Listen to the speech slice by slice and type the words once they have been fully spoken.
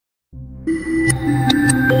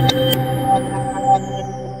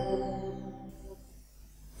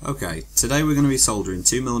Okay, today we're going to be soldering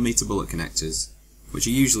 2mm bullet connectors, which are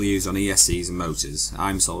usually used on ESCs and motors.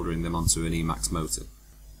 I'm soldering them onto an Emax motor.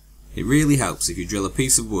 It really helps if you drill a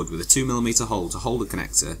piece of wood with a 2mm hole to hold a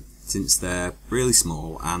connector, since they're really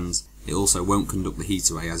small and it also won't conduct the heat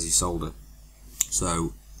away as you solder.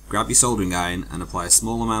 So, grab your soldering iron and apply a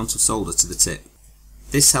small amount of solder to the tip.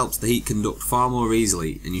 This helps the heat conduct far more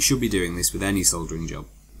easily, and you should be doing this with any soldering job.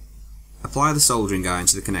 Apply the soldering iron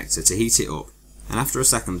to the connector to heat it up, and after a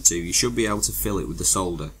second or two you should be able to fill it with the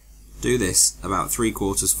solder. Do this about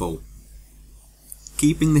 3/4 full.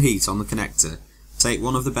 Keeping the heat on the connector, take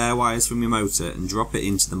one of the bare wires from your motor and drop it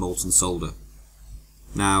into the molten solder.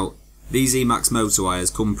 Now, these Emax motor wires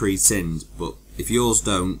come pre-tinned, but if yours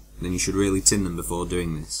don't, then you should really tin them before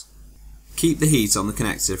doing this. Keep the heat on the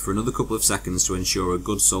connector for another couple of seconds to ensure a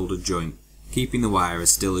good soldered joint, keeping the wire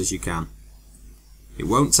as still as you can. It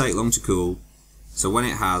won't take long to cool, so when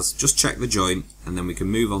it has, just check the joint and then we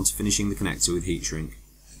can move on to finishing the connector with heat shrink.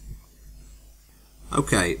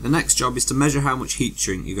 Okay, the next job is to measure how much heat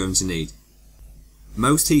shrink you're going to need.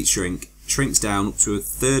 Most heat shrink shrinks down up to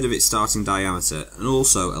 1/3 of its starting diameter and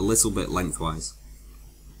also a little bit lengthwise.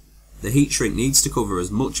 The heat shrink needs to cover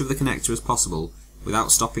as much of the connector as possible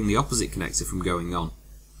without stopping the opposite connector from going on.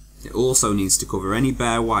 It also needs to cover any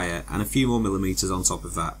bare wire and a few more millimeters on top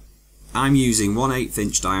of that. I'm using 1/8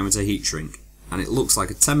 inch diameter heat shrink, and it looks like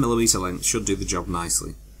a 10mm length should do the job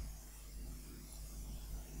nicely.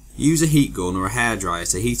 Use a heat gun or a hairdryer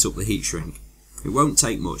to heat up the heat shrink. It won't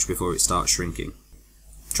take much before it starts shrinking.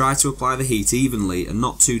 Try to apply the heat evenly and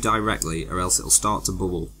not too directly, or else it'll start to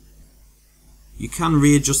bubble. You can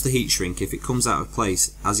readjust the heat shrink if it comes out of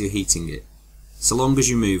place as you're heating it, so long as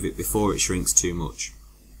you move it before it shrinks too much.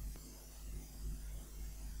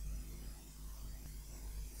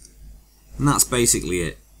 And that's basically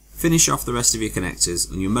it. Finish off the rest of your connectors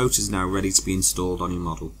and your motor is now ready to be installed on your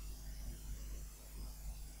model.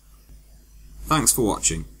 Thanks for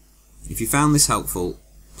watching. If you found this helpful,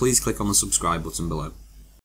 please click on the subscribe button below.